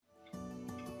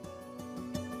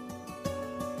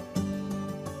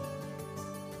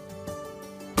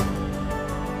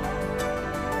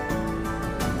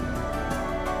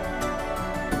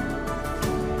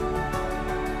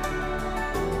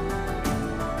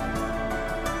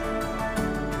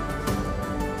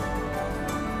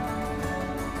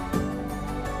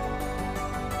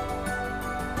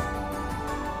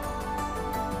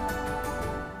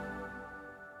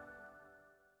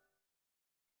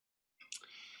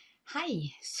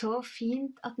Hei, så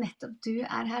fint at nettopp du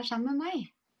her sammen med meg.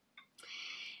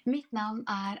 Mitt navn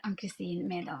Kristin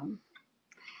Medalen,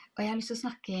 og jeg har lyst til å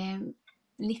snakke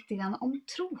litt om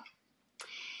tro.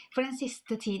 For den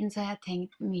siste tiden så har jeg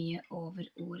tenkt mye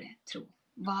over ordet tro.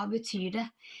 Hva betyr det?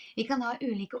 Vi kan ha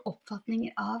ulike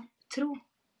oppfatninger av tro,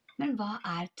 men hva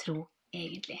tro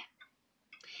egentlig?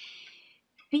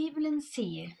 Bibelen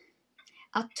sier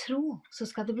at tro så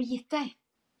skal det bli gitt deg.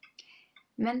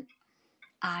 Men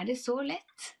det så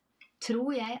lett?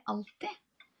 Tror jeg alltid?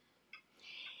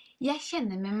 Jeg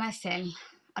kjenner med meg selv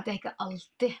at jeg ikke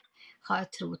alltid har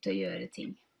tro til å gjøre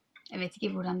ting. Jeg vet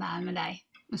ikke hvordan det med deg,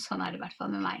 men sånn det I hvert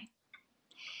fall med meg.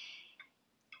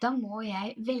 Da må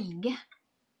jeg velge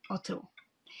å tro.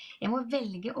 Jeg må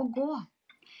velge å gå,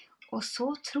 og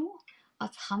så tro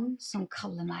at han som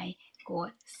kaller meg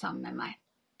går sammen med meg.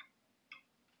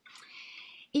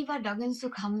 I hverdagen så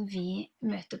kan vi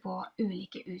møte på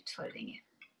ulike utfordringer.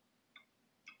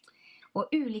 Og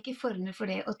ulike former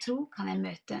for det å tro kan jeg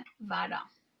møte hver dag.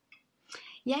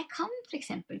 Jeg kan for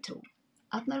eksempel tro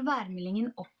at når værmeldingen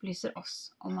opplyser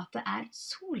oss om at det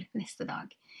sol neste dag,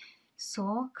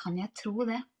 så kan jeg tro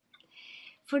det.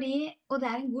 Og det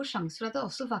en god sjanse for at det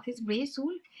også faktisk blir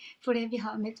sol, fordi vi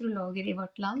har meteorologer I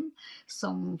vårt land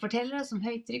som forteller oss om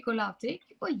høytrykk og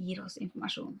lavtrykk og gir oss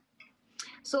informasjon.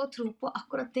 Så å tro på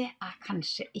akkurat det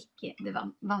kanskje ikke det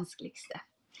vanskeligste.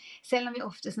 Selv om vi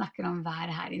ofte snakker om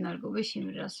været her I Norge og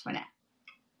bekymrer oss for det.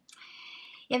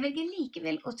 Jeg velger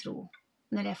likevel å tro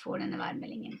når jeg får denne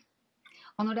værmeldingen.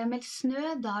 Og når det meldt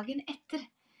snø dagen etter,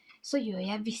 så gjør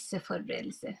jeg visse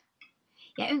forberedelser.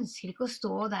 Jeg ønsker ikke å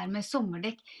stå der med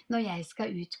sommerdekk når jeg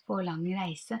skal ut på lang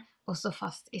reise og stå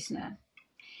fast I snøen.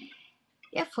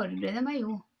 Jeg forbereder meg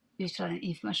jo ut fra den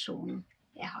informasjonen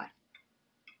jeg har.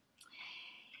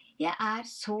 Jeg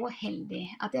så heldig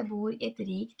at jeg bor I et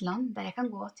rikt land der jeg kan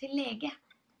gå til lege.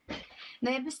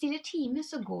 Når jeg bestiller time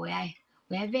så går jeg,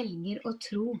 og jeg velger å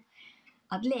tro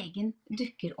at legen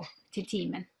dukker opp til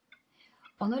timen.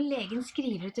 Og når legen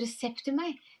skriver ut resept til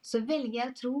meg, så velger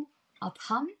jeg å tro at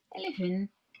han eller hun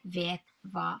vet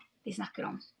hva de snakker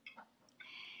om.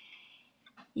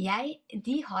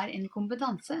 De har en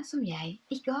kompetanse som jeg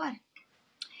ikke har.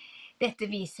 Dette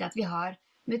viser at vi har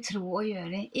med tro å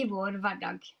gjøre I vår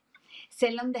hverdag.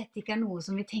 Selv om dette ikke noe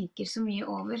som vi tenker så mye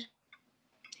over.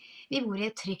 Vi bor I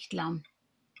et trygt land.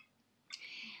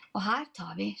 Og her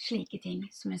tar vi slike ting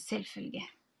som en selvfølge.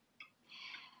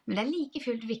 Men det like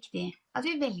fullt viktig at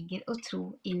vi velger å tro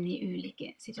inn I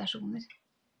ulike situasjoner.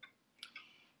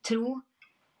 Tro,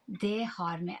 det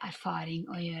har med erfaring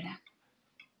å gjøre.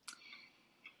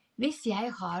 Hvis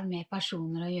jeg har med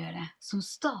personer å gjøre som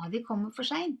stadig kommer for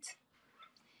sent,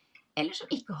 eller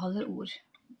som ikke holder ord,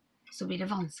 så blir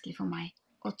det vanskelig for meg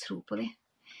å tro på dem.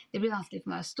 Det blir vanskelig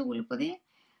for meg å stole på dem,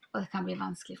 og det kan bli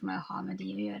vanskelig for meg å ha med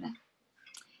dem å gjøre.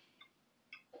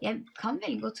 Jeg kan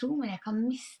velge å tro, men jeg kan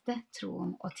miste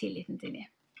troen og tilliten til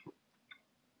dem.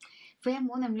 For jeg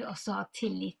må nemlig også ha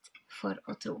tillit for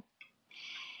å tro.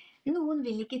 Noen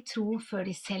vil ikke tro før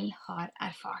de selv har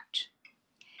erfart.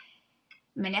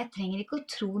 Men jeg trenger ikke å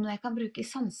tro når jeg kan bruke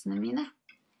sansene mine.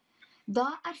 Da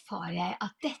erfarer jeg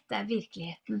at dette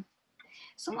virkeligheten.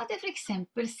 Som at jeg for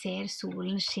eksempel ser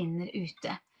solen skinner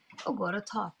ute og går og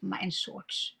tar på meg en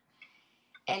shorts.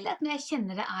 Eller at når jeg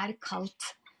kjenner det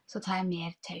kaldt, så tar jeg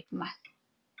mer tøy på meg.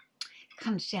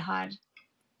 Kanskje jeg har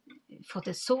fått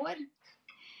et sår,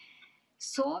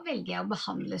 så velger jeg å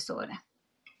behandle såret.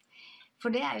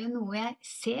 For det jo noe jeg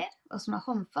ser, og som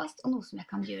håndfast, og noe som jeg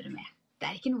kan gjøre med.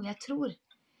 Det ikke noe jeg tror.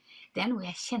 Det noe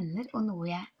jeg kjenner, og noe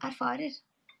jeg erfarer.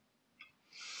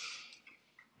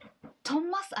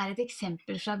 Thomas et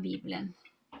eksempel fra Bibelen,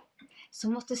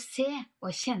 som måtte se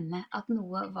og kjenne at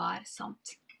noe var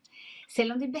sant.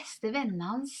 Selv om de beste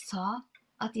vennene hans sa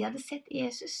at de hadde sett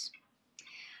Jesus.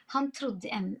 Han trodde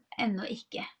ennå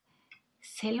ikke,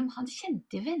 selv om han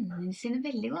kjente vennene sine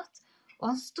veldig godt, og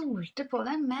han stolte på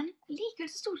dem, men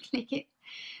likevel stolte han ikke,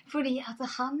 fordi at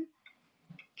han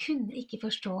kunne ikke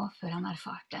forstå før han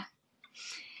erfarte.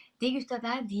 De gutta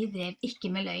der, de drev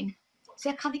ikke med løgn. Så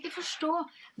jeg kan ikke forstå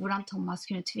hvordan Thomas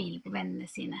kunne tvile på vennene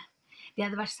sine. De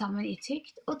hadde vært sammen I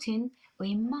tykt og tynt og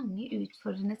I mange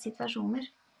utfordrende situasjoner.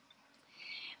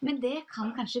 Men det kan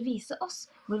kanskje vise oss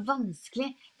hvor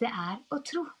vanskelig det å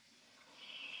tro.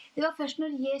 Det var først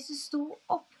når Jesus sto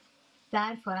opp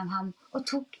der foran ham og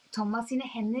tok Thomas sine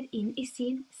hender inn I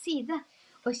sin side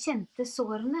og kjente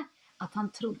sårene at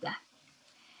han trodde.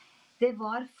 Det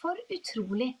var for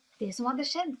utrolig det som hadde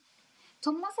skjedd.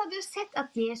 Thomas hadde jo sett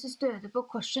at Jesus døde på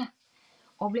korset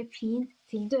og ble pint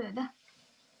til døde.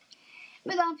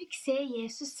 Men da han fikk se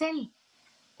Jesus selv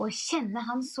og kjenne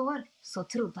hans sår, så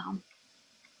trodde han.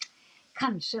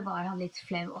 Kanskje var han litt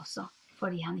flau også,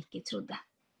 fordi han ikke trodde.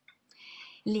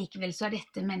 Likevel så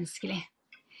dette menneskelig.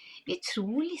 Vi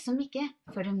tror liksom ikke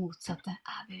før det motsatte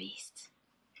bevist.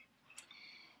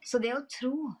 Så det å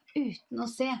tro uten å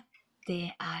se,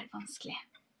 det vanskelig.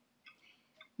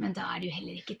 Men da det jo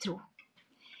heller ikke tro.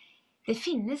 Det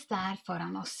finnes der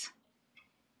foran oss.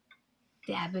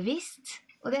 Det bevisst,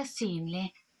 og det synlig,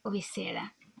 og vi ser det.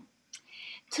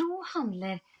 Tro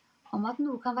handler om at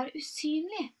noe kan være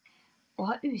usynlig og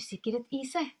ha usikkerhet i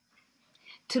seg.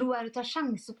 Tro å ta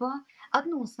sjanse på at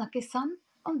noen snakker sant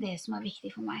om det som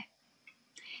viktig for meg.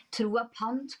 Tro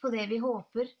pant på det vi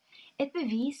håper, et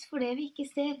bevis for det vi ikke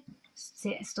ser,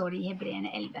 står det i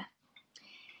Hebreerne 11.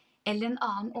 Eller en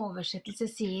annen oversettelse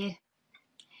sier,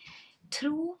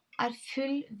 tro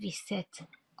full visshet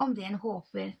om det en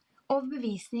håper, og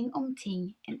bevisning om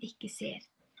ting en ikke ser.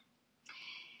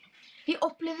 Vi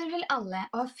opplever vel alle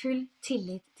å ha full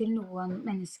tillit til noen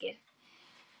mennesker,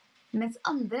 mens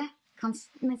andre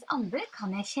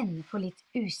kan jeg kjenne på litt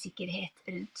usikkerhet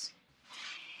rundt.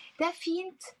 Det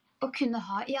fint å kunne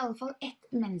ha i alle fall ett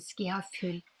menneske jeg har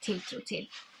full tiltro til.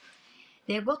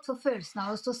 Det godt for følelsen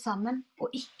av å stå sammen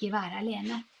og ikke være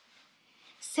alene.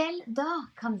 Selv da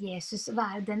kan Jesus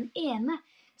være den ene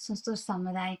som står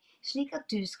sammen med deg, slik at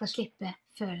du skal slippe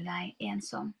føle deg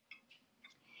ensom.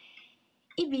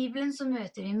 I Bibelen så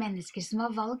møter vi mennesker som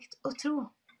har valgt å tro.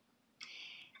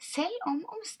 Selv om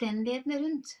omstendighetene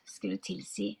rundt skulle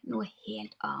tilsi noe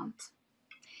helt annet.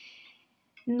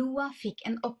 Noah fikk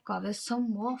en oppgave som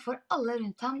må for alle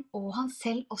rundt ham, og han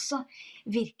selv også,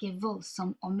 virke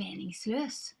voldsom og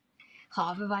meningsløs.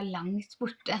 Havet var langt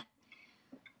borte,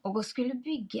 og å skulle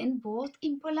bygge en båt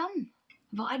inn på land,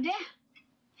 hva det?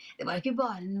 Det var jo ikke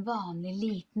bare en vanlig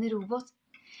liten robåt,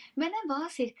 men den var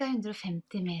ca.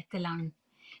 150 meter lang,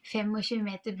 25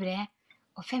 meter bred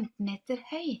og 15 meter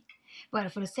høy, bare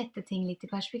for å sette ting litt i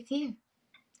perspektiv.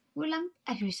 Hvor langt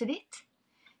huset ditt?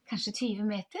 Kanskje 20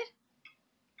 meter?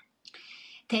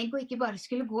 Tenk å ikke bare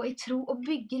skulle gå i tro og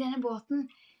bygge denne båten,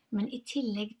 men i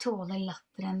tillegg tåle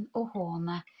latteren og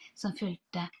hånet som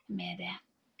fulgte med det.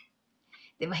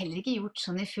 Det var heller ikke gjort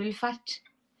sånn i full fart.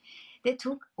 Det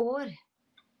tok år.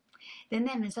 Det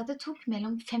nevnes at det tok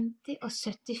mellom 50 og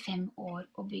 75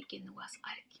 år å bygge Noahs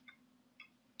ark.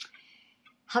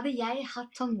 Hadde jeg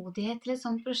hatt tålmodighet til et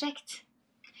sånt prosjekt?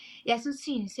 Jeg som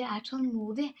synes jeg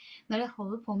tålmodig når jeg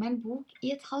holder på med en bok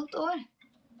i et halvt år.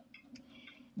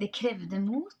 Det krevde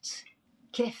mot,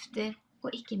 krefter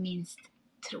og ikke minst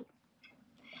tro.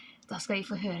 Da skal vi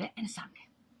få høre en sang.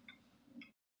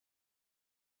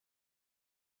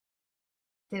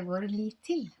 Det går lit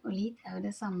til, og lit jo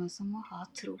det samme som å ha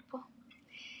tro på.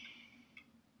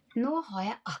 Nå har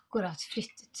jeg akkurat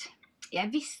flyttet. Jeg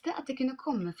visste at det kunne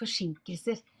komme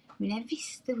forsinkelser, men jeg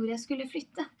visste hvor jeg skulle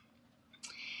flytte.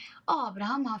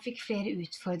 Abraham fikk flere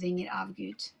utfordringer av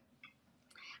Gud.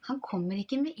 Han kommer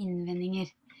ikke med innvendinger,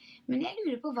 men jeg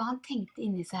lurer på hva han tenkte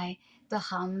inni seg da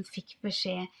han fikk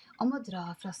beskjed om å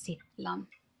dra fra sitt land.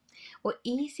 Og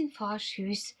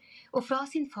fra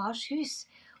sin fars hus,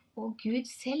 og Gud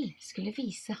selv skulle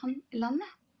vise han landet.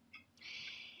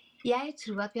 Jeg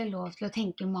tror at vi har lov til å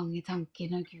tenke mange tanker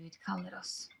når Gud kaller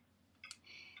oss.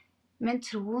 Men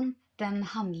troen, den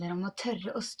handler om å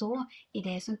tørre å stå i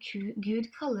det som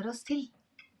Gud kaller oss til.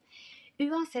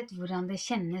 Uansett hvordan det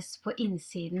kjennes på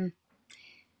innsiden,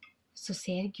 så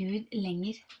ser Gud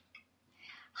lenger.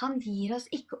 Han gir oss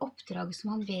ikke oppdrag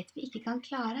som han vet vi ikke kan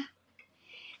klare.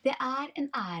 Det en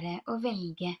ære å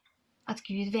velge at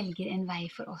Gud velger en vei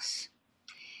for oss.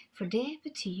 For det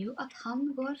betyr jo at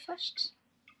han går først.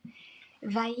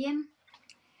 Veien,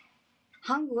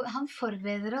 han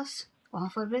forbereder oss, og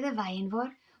han forbereder veien vår,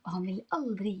 og han vil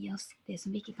aldri gi oss det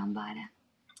som vi ikke kan bære.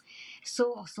 Så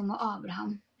også med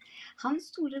Abraham. Han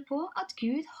stoler på at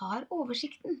Gud har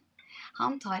oversikten.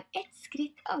 Han tar ett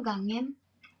skritt av gangen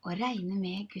og regner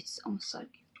med Guds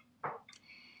omsorg.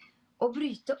 Å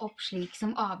bryte opp slik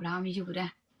som Abraham gjorde,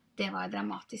 det var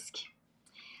dramatisk.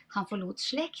 Han forlot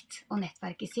slekt og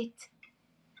nettverket sitt.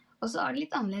 Og så det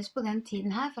litt annerledes på den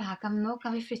tiden her, for nå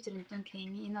kan vi flytte rundt omkring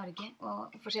i Norge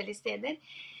og forskjellige steder,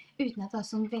 uten at det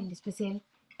så veldig spesielt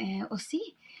å si.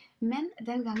 Men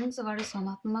den gangen så var det sånn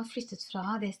at når man flyttet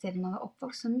fra det stedet man var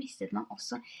oppvokst, så mistet man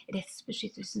også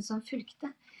rettsbeskyttelsen som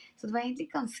fulgte. Så det var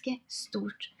egentlig ganske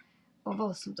stort og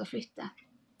voldsomt å flytte.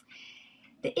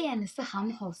 Det eneste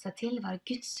han holdt seg til var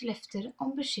Guds løfter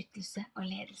om beskyttelse og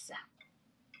ledelse.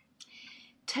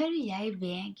 Tør jeg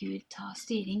be Gud ta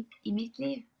styring i mitt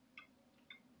liv?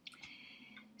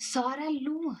 Sara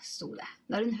lo, sto det,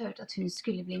 når hun hørte at hun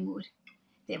skulle bli mor.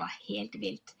 Det var helt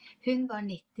vilt. Hun var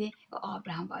 90, og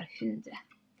Abraham var 100.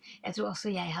 Jeg tror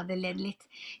også jeg hadde ledd litt.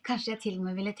 Kanskje jeg til og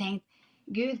med ville tenkt,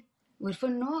 Gud,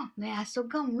 hvorfor nå, når jeg så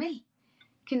gammel?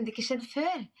 Kunne det ikke skjedd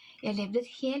før? Jeg levde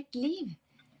et helt liv.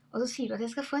 Og så sier du at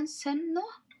jeg skal få en sønn nå?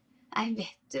 Nei,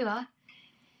 vet du hva?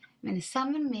 Men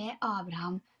sammen med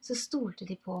Abraham så stolte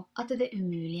de på at det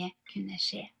umulige kunne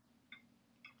skje.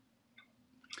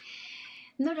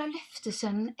 Når da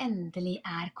løftesønnen endelig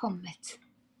kommet,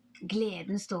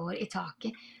 gleden står i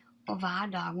taket, og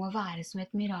hver dag må være som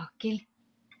et mirakel,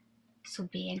 så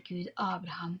ber Gud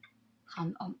Abraham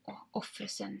han om å offre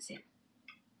sønnen sin.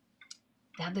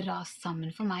 Det hadde rast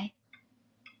sammen for meg.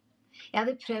 Jeg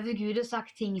hadde prøvd Gud og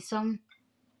sagt ting som,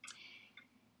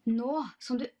 nå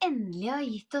som du endelig har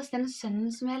gitt oss den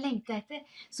sønnen som jeg lengter etter,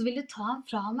 så vil du ta han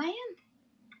fra meg igjen.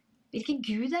 Hvilken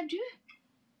Gud er du?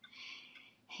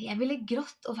 Jeg ville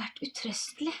grått og vært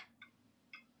utrøstelig.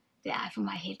 Det for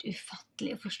meg helt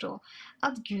ufattelig å forstå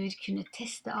at Gud kunne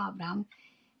teste Abraham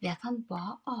ved at han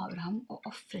ba Abraham å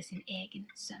offre sin egen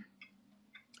sønn.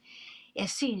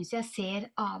 Jeg synes jeg ser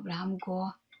Abraham gå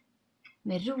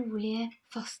med rolige,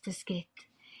 faste skritt,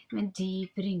 med en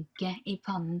dyp rynke i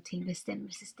pannen til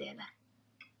bestemmelsesstedet.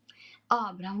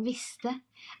 Abraham visste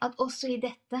at også i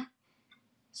dette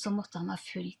så måtte han ha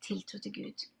full tiltro til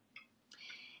Gud.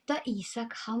 Da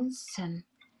Isak, hans sønn,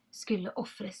 skulle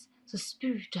offres, så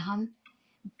spurte han,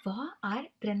 hva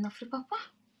brennofferet, pappa?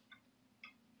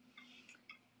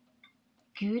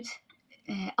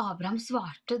 Abraham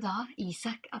svarte da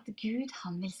Isak at Gud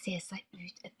han vil se seg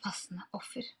ut et passende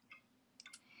offer.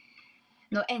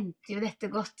 Nå endte jo dette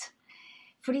godt,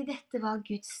 fordi dette var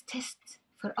Guds test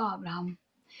for Abraham.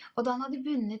 Og da han hadde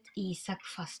bundet Isak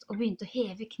fast og begynte å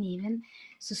heve kniven,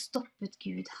 så stoppet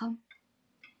Gud ham.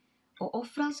 Og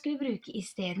offeret han skulle bruke i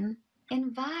stedet,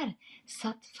 enhver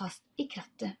satt fast i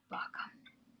krattet bak ham.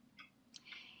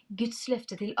 Guds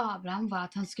løfte til Abraham var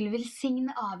at han skulle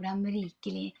velsigne Abraham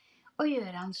rikelig og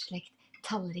gjøre hans slekt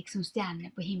tallrik som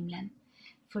stjernene på himmelen,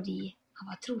 fordi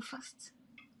han var trofast.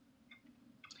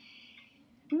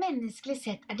 Menneskelig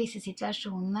sett disse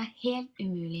situasjonene helt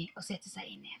umulig å sette seg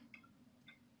inn i.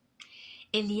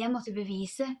 Elia måtte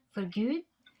bevise for Gud,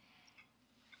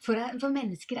 for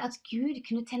mennesker at Gud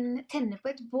kunne tenne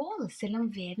på et bål, selv om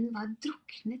veden var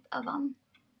druknet av vann.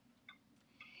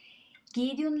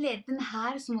 Gideon ledet en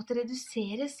hær som måtte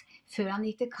reduseres før han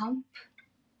gikk til kamp,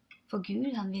 for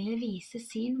Gud han ville vise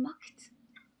sin makt.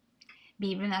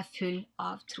 Bibelen full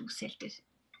av troshelter.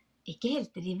 Ikke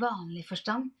helter i vanlig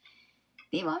forstand.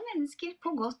 De var mennesker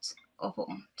på godt og på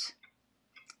ondt.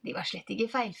 De var slett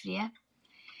ikke feilfrie.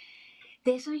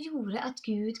 Det som gjorde at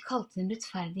Gud kalte dem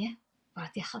rettferdige, var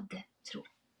at de hadde tro.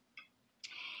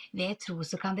 Ved tro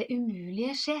så kan det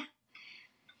umulige skje,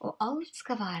 og alt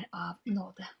skal være av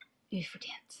nåde,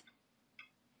 ufortjent.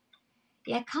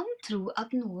 Jeg kan tro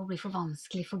at noe blir for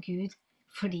vanskelig for Gud,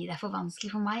 fordi det for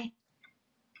vanskelig for meg.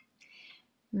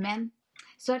 Men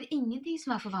så det ingenting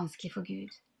som for vanskelig for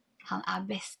Gud. Han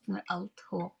best når alt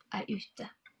håp ute.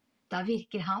 Da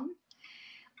virker han,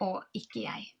 og ikke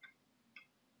jeg.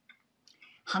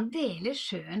 Han deler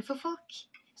sjøen for folk,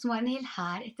 som har en hel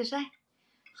hær etter seg.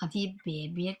 Han gir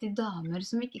babyer til damer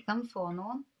som ikke kan få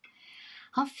noen.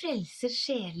 Han frelser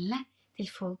sjelene til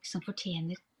folk som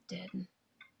fortjener døden.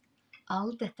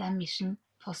 Alt dette mission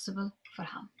possible for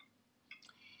ham.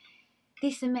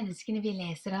 Disse menneskene vi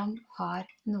leser om har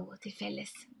noe til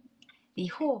felles. De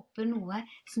håper noe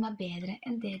som bedre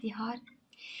enn det de har.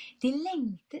 De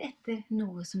lengter etter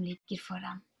noe som ligger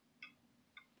foran.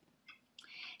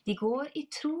 De går i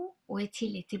tro og i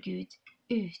tillit til Gud,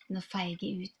 uten å feige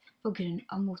ut på grunn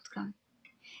av motgang.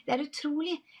 Det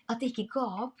utrolig at de ikke ga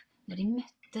opp når de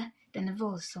møtte denne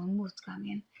voldsomme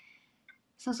motgangen,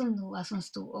 sånn som Noah som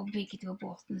sto og bygget på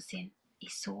båten sin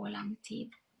i så lang tid.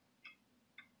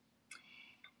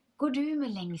 Går du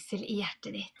med lengsel i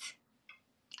hjertet ditt?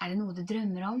 Det noe du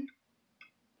drømmer om?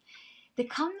 Det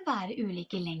kan være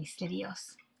ulike lengsler i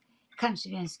oss. Kanskje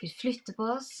vi ønsker flytte på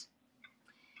oss.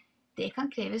 Det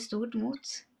kan kreve stort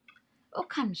mot. Og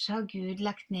kanskje har Gud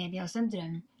lagt ned i oss en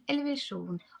drøm eller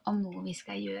visjon om noe vi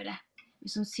skal gjøre,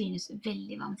 men som synes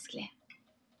veldig vanskelig.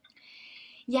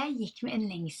 Jeg gikk med en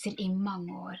lengsel i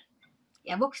mange år.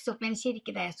 Jeg vokste opp med en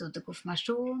kirke der jeg stod til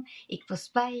konfirmasjon, gikk på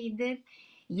speider,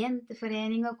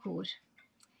 jenteforening og kor.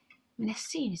 Men jeg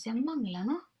synes jeg manglet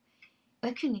noe, og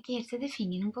jeg kunne ikke helt sette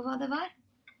fingeren på hva det var.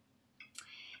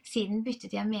 Siden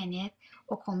byttet jeg menighet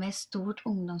og kom med et stort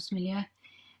ungdomsmiljø,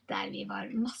 der vi var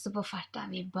masse på farta.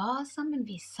 Vi ba sammen,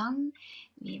 vi sang,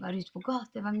 vi var ute på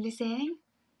gateevangelisering.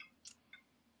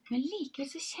 Men likevel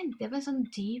så kjente jeg på en sånn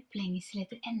dyp lengsel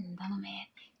etter enda noe mer.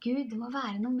 Gud, det må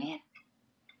være noe mer.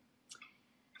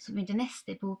 Så begynte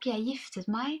neste epoke. Jeg giftet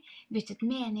meg, byttet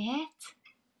menighet.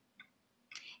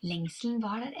 Lengselen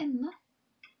var der ennå.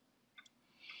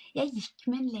 Jeg gikk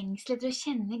med en lengsel etter å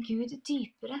kjenne Gud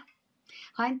dypere,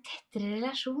 ha en tettere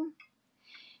relasjon.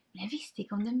 Men jeg visste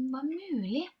ikke om det var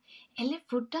mulig, eller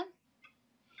hvordan.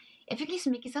 Jeg fikk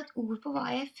liksom ikke satt ord på hva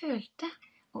jeg følte,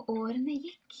 og årene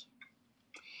gikk.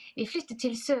 Vi flyttet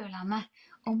til Sørlandet,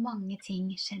 og mange ting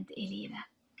skjedde i livet.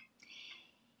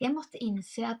 Jeg måtte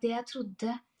innse at det jeg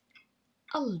trodde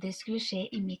aldri skulle skje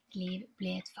i mitt liv,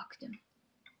 ble et faktum.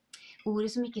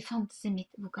 Ordet som ikke fantes i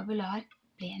mitt vokabular,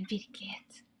 ble en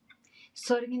virkelighet.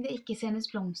 Sorgen det ikke sendes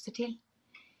blomster til.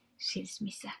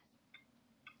 Skilsmisse.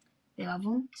 Det var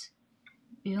vondt,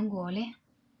 uunngåelig.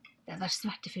 Det hadde vært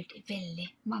smertefullt i veldig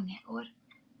mange år.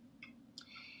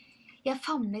 Jeg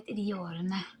famlet i de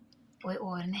årene, og i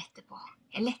årene etterpå.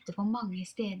 Jeg lette på mange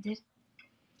steder.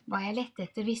 Hva jeg lette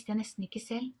etter, visste jeg nesten ikke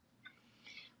selv.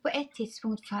 På et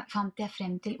tidspunkt fant jeg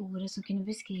frem til ordet som kunne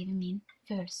beskrive min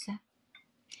følelse.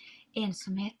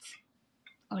 Ensomhet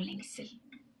og lengsel.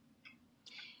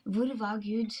 Hvor var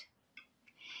Gud?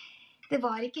 Det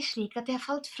var ikke slik at jeg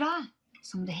falt fra,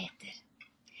 som det heter.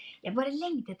 Jeg bare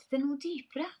lengtet etter noe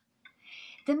dypere.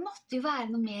 Det måtte jo være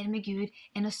noe mer med Gud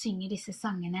enn å synge disse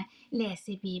sangene,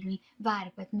 lese i Bibelen,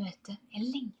 være på et møte. Jeg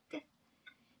lengtet.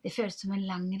 Det føltes som en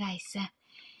lang reise.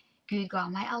 Gud ga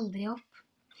meg aldri opp.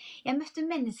 Jeg møtte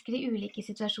mennesker i ulike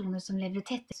situasjoner som levde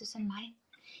tettere enn meg.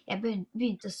 Jeg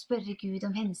begynte å spørre Gud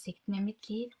om hensikten med mitt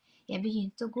liv. Jeg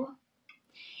begynte å gå.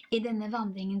 I denne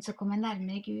vandringen så kom jeg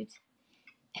nærmere Gud.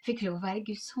 Jeg fikk lov å være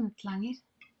Guds håndlanger.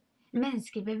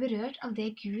 Mennesker ble berørt av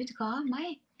det Gud ga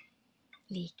meg.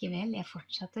 Likevel, jeg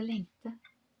fortsatte å lengte.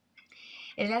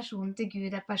 Relasjonen til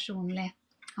Gud er personlig.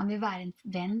 Han vil være en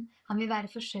venn, han vil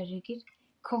være forsørger,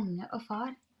 konge og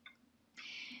far.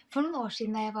 For noen år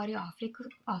siden da jeg var i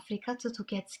Afrika, så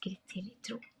tok jeg et skritt til i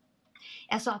tro.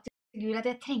 Jeg sa til Gud at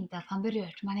jeg trengte at han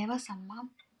berørte meg når jeg var sammen med ham.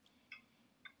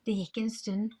 Det gikk en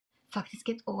stund,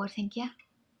 faktisk et år, tenker jeg.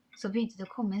 Så begynte det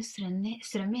å komme en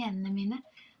strøm i hendene mine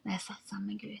når jeg satt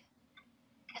sammen med Gud.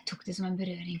 Jeg tok det som en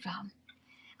berøring fra ham.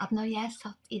 At når jeg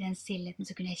satt i den stillheten,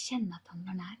 så kunne jeg kjenne at han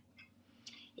var nær.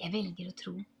 Jeg velger å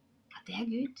tro at det er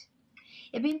Gud.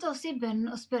 Jeg begynte også i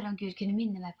bønnen å spørre om Gud kunne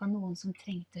minne meg på noen som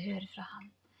trengte å høre fra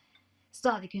ham.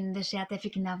 Stadig kunne det skje at jeg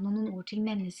fikk navn og noen ord til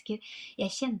mennesker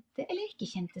jeg kjente eller ikke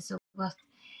kjente så godt.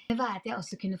 Det var at jeg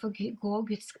også kunne få gå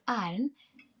Guds ærend,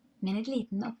 men et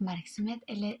liten oppmerksomhet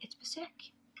eller et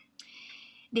besøk.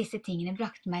 Disse tingene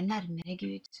brakte meg nærmere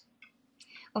Gud.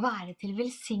 Å være til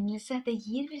velsignelse, det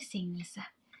gir velsignelse.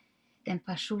 Den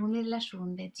personlige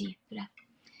relasjonen ble dypere.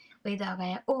 Og i dag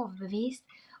er jeg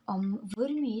overbevist om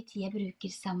hvor mye tid jeg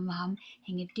bruker sammen med ham,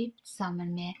 henger dypt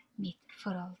sammen med mitt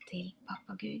forhold til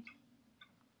pappa Gud.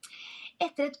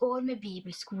 Etter et år med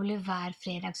bibelskole hver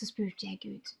fredag så spurte jeg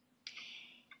Gud,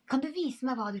 kan du vise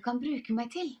meg hva du kan bruke meg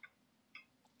til?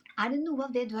 Er det noe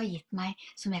av det du har gitt meg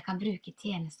som jeg kan bruke i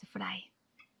tjeneste for deg?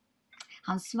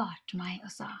 Han svarte meg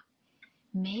og sa,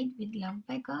 Made with love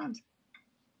by God.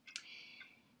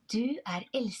 Du er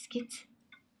elsket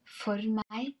for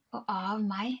meg og av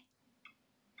meg,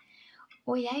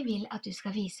 og jeg vil at du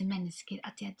skal vise mennesker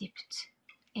at de er dypt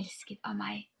elsket av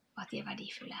meg, og at de er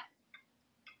verdifulle.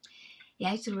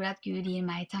 Jeg tror at Gud gir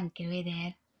meg tanker og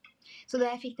ideer. Så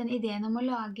da jeg fikk den ideen om å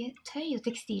lage tøy og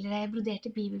tekstiler jeg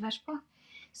broderte bibelvers på,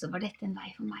 så var dette en vei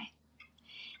for meg.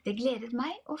 Det gledet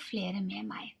meg og flere med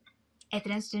meg.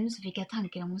 Etter en stund så fikk jeg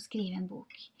tanker om å skrive en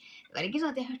bok. Det var ikke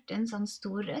sånn at jeg hørte en sånn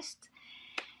stor røst,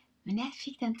 men jeg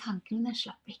fikk den tanken, men den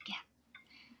slapp ikke.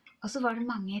 Og så var det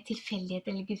mange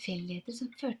tilfeldigheter eller gudfeldigheter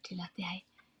som førte til at jeg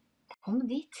kom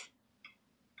dit.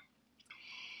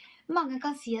 Mange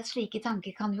kan si at slike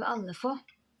tanker kan jo alle få.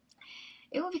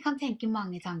 Jo, vi kan tenke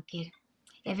mange tanker.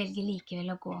 Jeg velger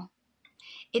likevel å gå.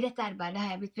 I dette arbeidet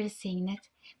har jeg blitt velsignet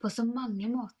på så mange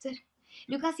måter.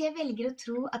 Du kan si jeg velger å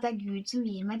tro at det er Gud som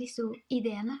gir meg disse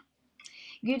ideene.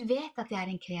 Gud vet at jeg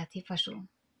er en kreativ person.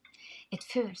 Et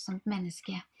følsomt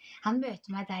menneske. Han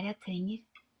møter meg der jeg trenger.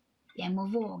 Jeg må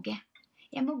våge.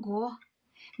 Jeg må gå,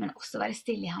 men også være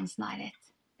stille i hans nærhet.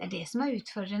 Det er det som er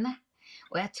utfordrende,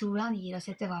 og jeg tror han gir oss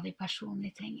etter hva vi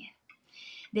personlig trenger.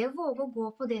 Det å våge å gå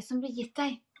på det som blir gitt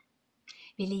deg,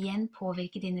 vil igjen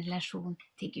påvirke din relasjon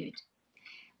til Gud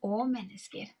og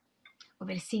mennesker. Og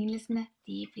velsignelsene,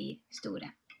 de blir store.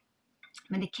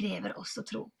 Men det krever også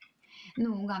tro.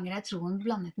 Noen ganger er troen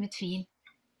blandet med tvil.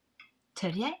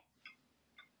 Tør jeg?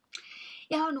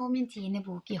 Jeg har nå min 10.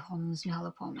 bok i hånden som jeg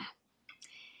holder på med.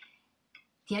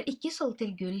 De har ikke solgt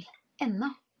til gull ennå,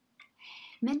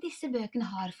 men disse bøkene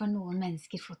har for noen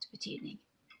mennesker fått betydning.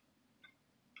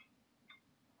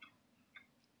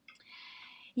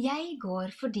 Jeg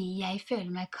går fordi jeg føler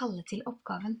meg kallet til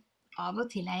oppgaven. Av og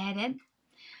til er jeg redd,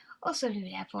 og så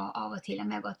lurer jeg på av og til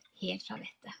om jeg har gått helt fra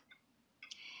vettet.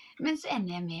 Men så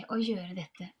ender jeg med å gjøre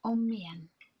dette om igjen,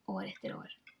 år etter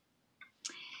år.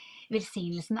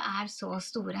 Velsignelsene er så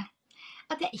store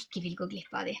at jeg ikke vil gå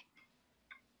glipp av de.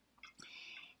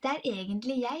 Det er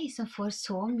egentlig jeg som får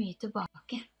så mye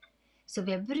tilbake, så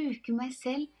ved å bruke meg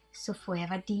selv, så får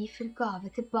jeg verdifull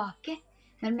gave tilbake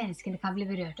når menneskene kan bli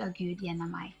berørt av Gud gjennom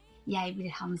meg. Jeg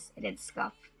blir hans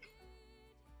redskap.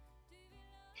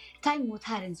 Ta imot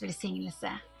Herrens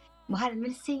velsignelse. Må Herren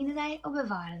velsigne deg og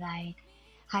bevare deg.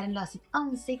 Herren la sitt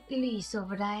ansikt lyse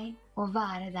over deg og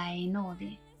være deg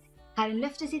nådig. Herren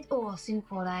løfter sitt åsyn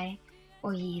på deg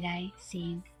og gir deg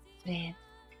sin fred.